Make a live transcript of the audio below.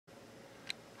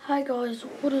Hi guys,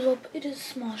 what is up? It is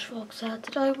smashox.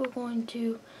 Today we're going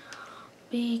to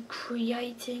be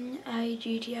creating a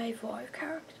GTA 5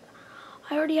 character.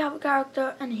 I already have a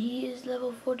character and he is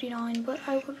level 49, but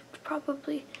I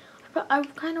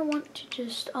kind of want to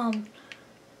just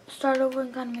start over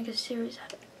and kind of make a series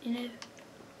out of it, you know?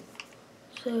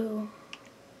 So,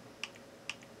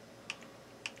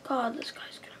 God, this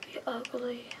guy's gonna be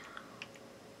ugly.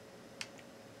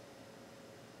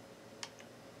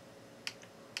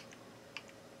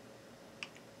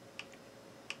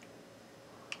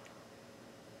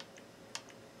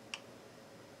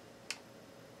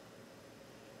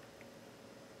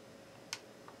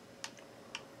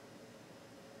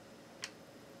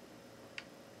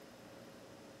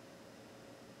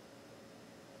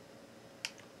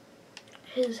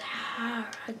 His hair,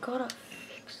 I gotta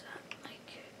fix that.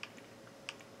 Like,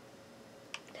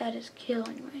 that is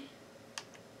killing me.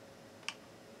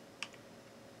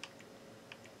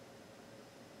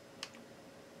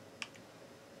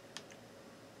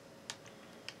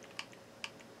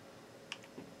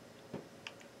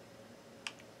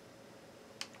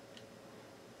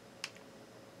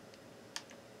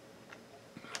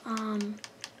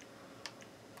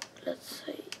 Let's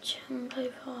see,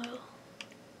 template file.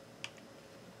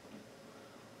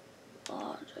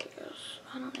 I guess,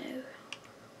 I don't know.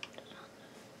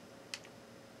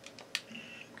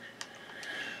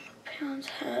 Appearance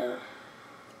hair.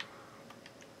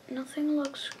 Nothing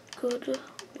looks good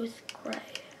with grey.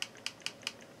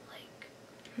 Like,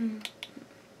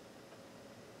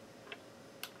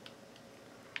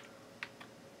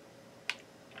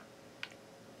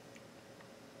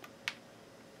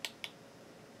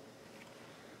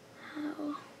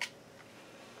 How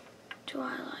do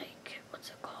I what's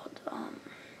it called?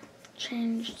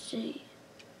 Change the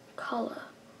color.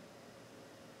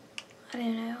 I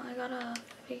don't know. I gotta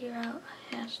figure out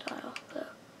a hairstyle though.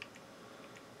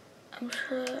 I'm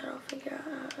sure I'll figure out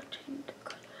how to change the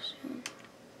color soon.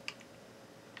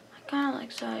 I kinda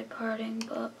like side parting,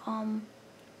 but I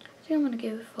think I'm gonna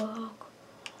give it a fuck.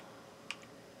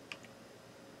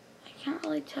 I can't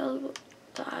really tell what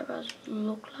the eyebrows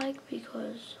look like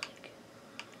because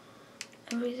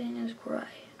everything is grey.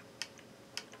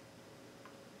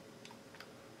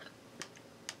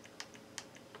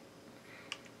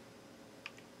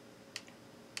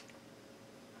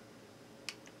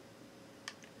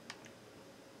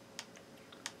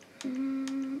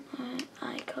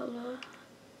 Eye color,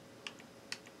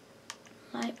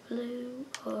 light blue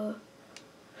or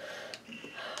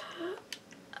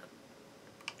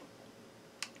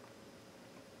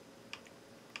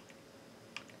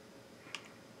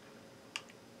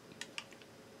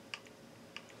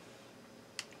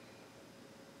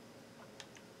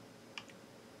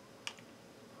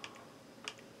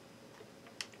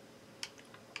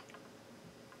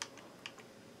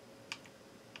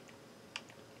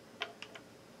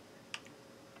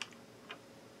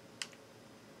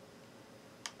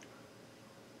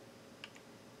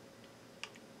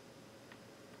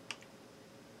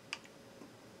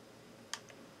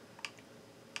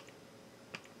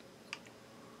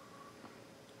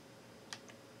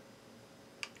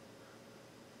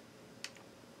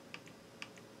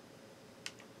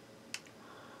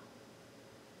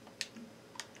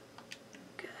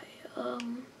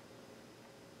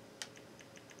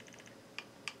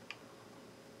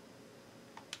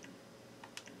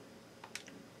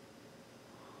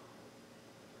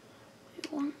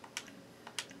we want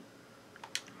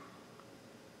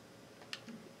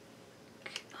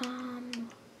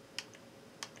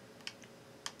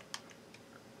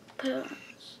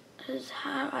appearance. His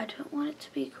hair, I don't want it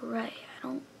to be grey. I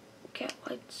don't get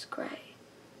why it's grey.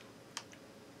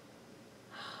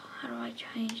 How do I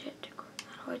change it to grey?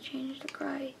 How do I change the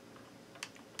grey?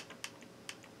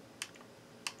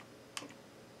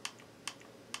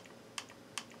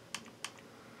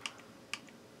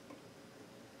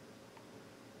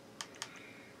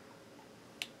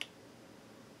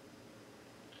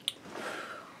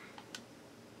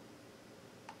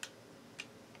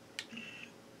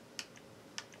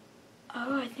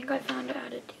 Oh, I think I found out how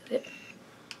to do it.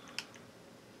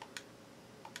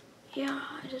 Yeah,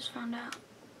 I just found out.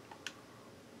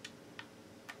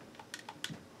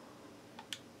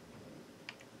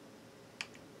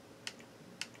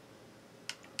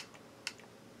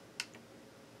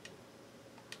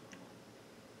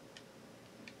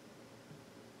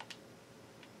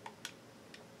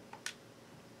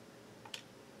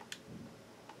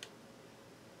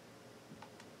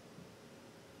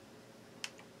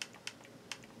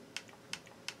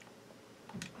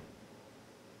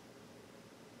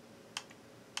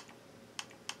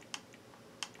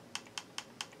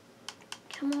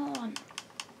 Come on.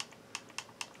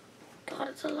 God,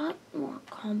 it's a lot more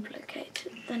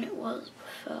complicated than it was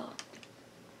before.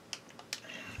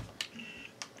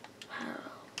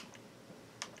 Apparel.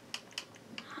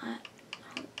 Hat.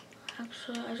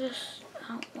 Actually, I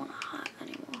don't want a hat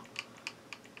anymore.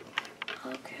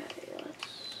 Okay,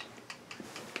 let's...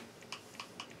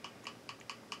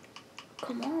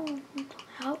 Come on.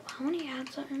 How many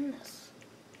hats are in this?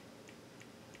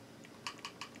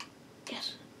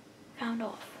 Yes. Found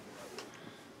off.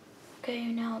 Okay,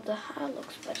 now the hat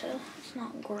looks better. It's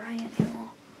not grey anymore.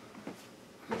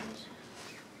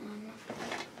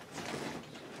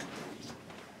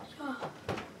 So,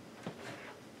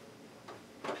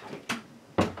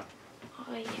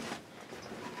 I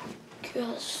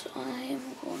guess I am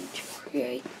going to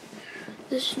create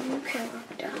this new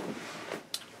character.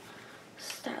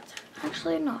 Stats.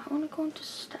 Actually, no, I want to go into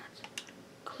stats.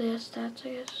 Clear stats, I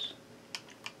guess.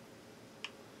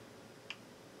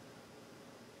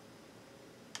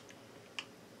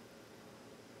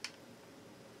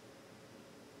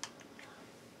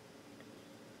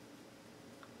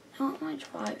 I want my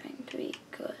driving to be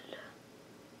good.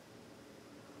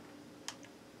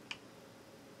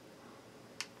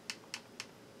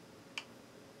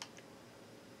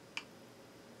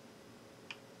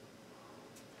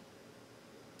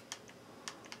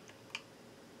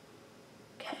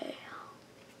 Okay.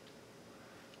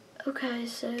 Okay,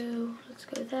 so let's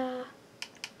go there.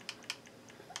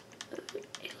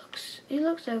 It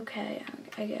looks okay,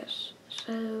 I guess.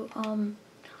 So I'll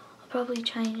probably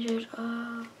change it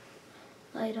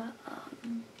later.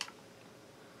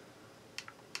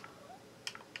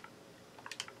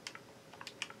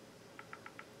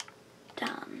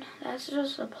 Dan. That's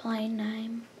just a plain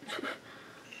name.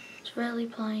 It's really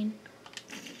plain.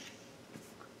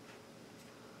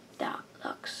 That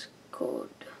looks good.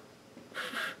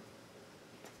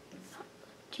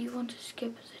 Do you want to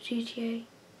skip the GTA?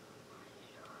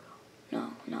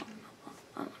 No.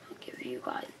 I want to give you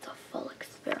guys the full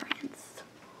experience.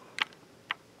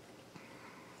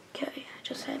 Okay, I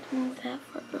just had to move that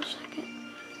for a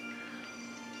second.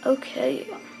 Okay,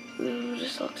 ooh,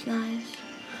 this looks nice.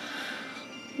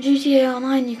 GTA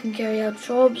Online, you can carry out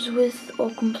jobs with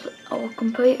or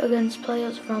compete against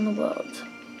players around the world.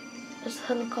 There's a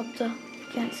helicopter. You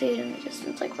can't see it in the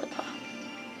distance, like right there.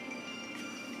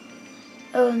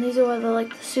 Oh, and these are where the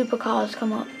supercars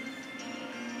come up.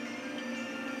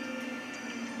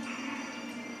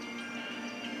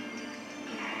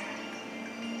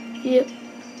 Yep,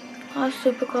 5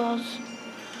 supercars.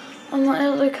 On my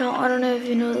other account, I don't know if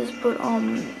you know this, but I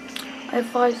have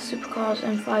 5 supercars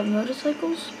and 5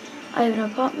 motorcycles. I have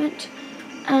an apartment,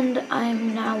 and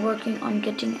I'm now working on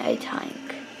getting a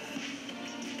tank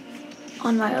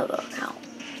on my other account.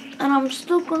 And I'm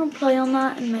still gonna play on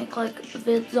that and make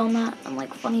vids on that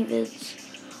and funny vids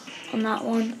on that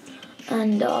one.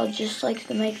 And just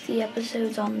to make the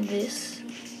episodes on this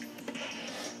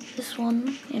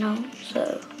one, you know,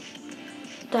 so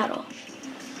that'll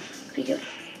be good.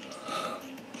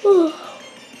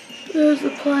 There's the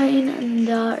plane, and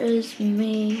that is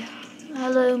me.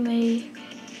 Hello, me.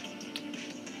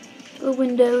 The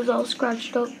window's all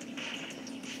scratched up.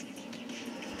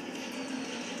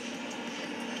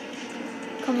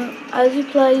 As you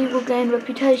play, you will gain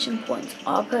reputation points,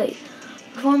 RP.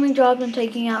 Performing jobs and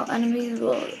taking out enemies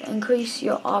will increase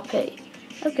your RP.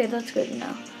 Okay, that's good to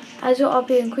know. As your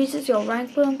RP increases, your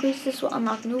rank will increase. This will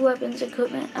unlock new weapons,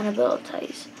 equipment, and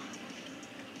abilities.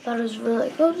 That is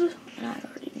really good, and I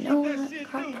already know that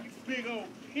crap.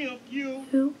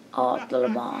 Who? Oh,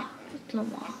 Lamar. It's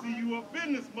Lamar. I see you up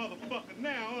in this motherfucker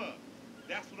now, huh?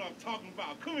 That's what I'm talking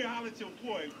about. Come here, holler at your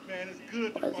boy, man. It's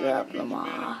good to What's finally up, meet you, Lamar?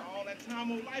 man. After all that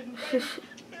time on life and baby,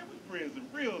 man, we're friends in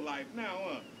real life now,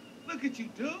 huh? Look at you,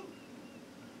 dude.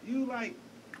 You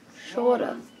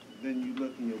shorter than you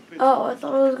look in your picture. Oh, I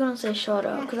thought I was gonna say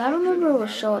shorter, because I remember it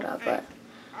was shorter, but...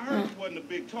 I heard you wasn't a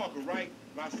big talker, right?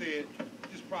 But I said, you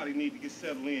just probably need to get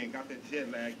settled in. Got that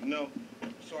jet lag, you know?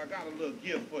 So I got a little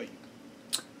gift for you.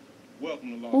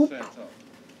 Welcome to Los Santos.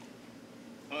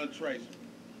 Untraceable.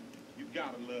 You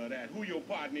gotta love that. Who your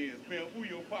partner is, pimp? Who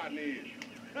your partner is?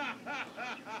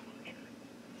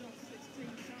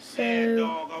 Man,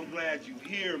 dog, I'm glad you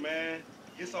here, man.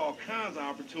 It's all kinds of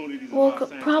opportunities. We're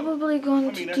probably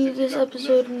going to do this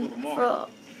episode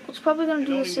it's probably going to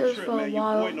do this series for a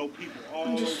while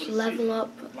and just level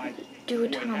up, do a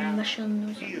ton of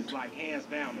missions and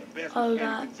all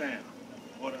that.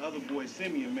 Or the other boy,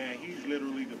 Simeon, man, he's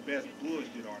literally the best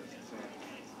bullshit artist in town.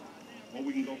 Or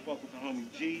we can go fuck with the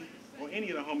homie G, or any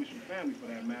of the homies from family for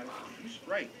that matter. You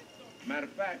straight. Matter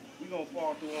of fact, we gonna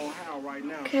fall through on Hal right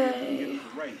now so we can get us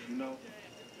a race, you know?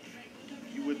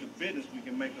 You business, we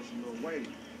can make us a little wage.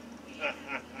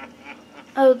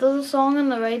 Oh, there's a song on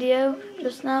the radio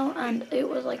just now, and it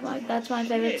was like that's my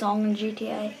favorite song in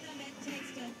GTA.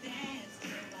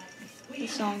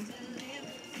 This song.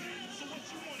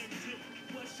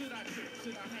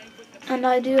 And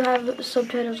I do have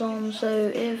subtitles on,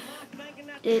 so if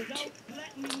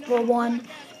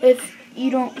if you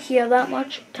don't hear that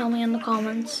much, tell me in the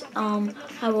comments.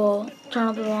 I will turn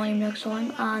up the volume next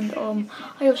time, and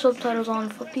I have subtitles on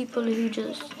for people who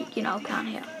just, can't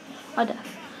hear. Are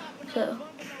deaf. So,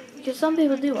 because some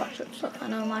people do watch it stuff. I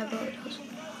know my brother does.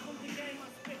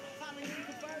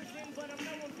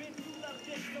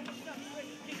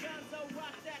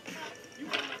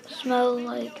 Smell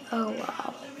like, oh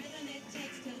wow.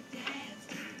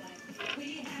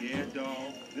 Yeah,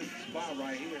 dog. This is the spot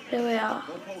right here. Here we are.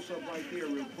 Go post up right there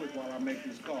real quick while I make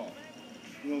this call.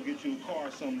 You're going to get you a car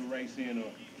or something to race in,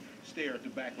 or stare at the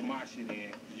back of my shit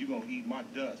in. You're going to eat my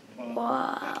dust, punk.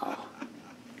 Wow.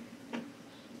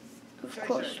 Of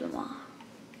course, Lamar.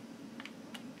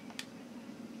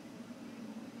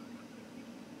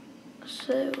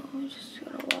 So, I'm just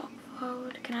gonna walk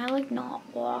forward. Can I, like, not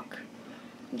walk?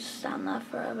 And just stand there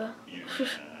forever.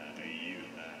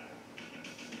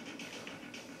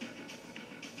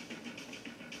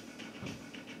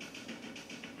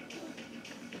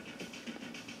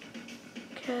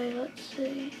 Okay, let's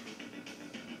see.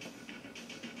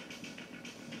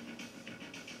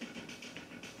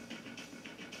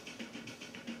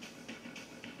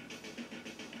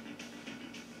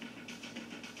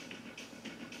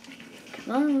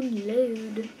 Come on,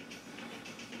 load.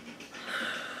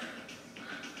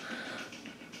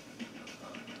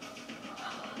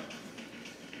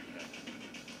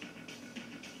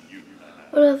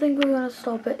 Well, I think we're gonna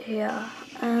stop it here,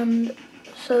 and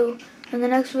so in the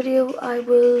next video I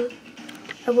will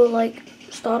like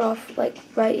start off like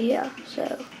right here. So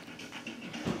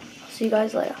I'll see you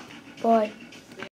guys later. Bye.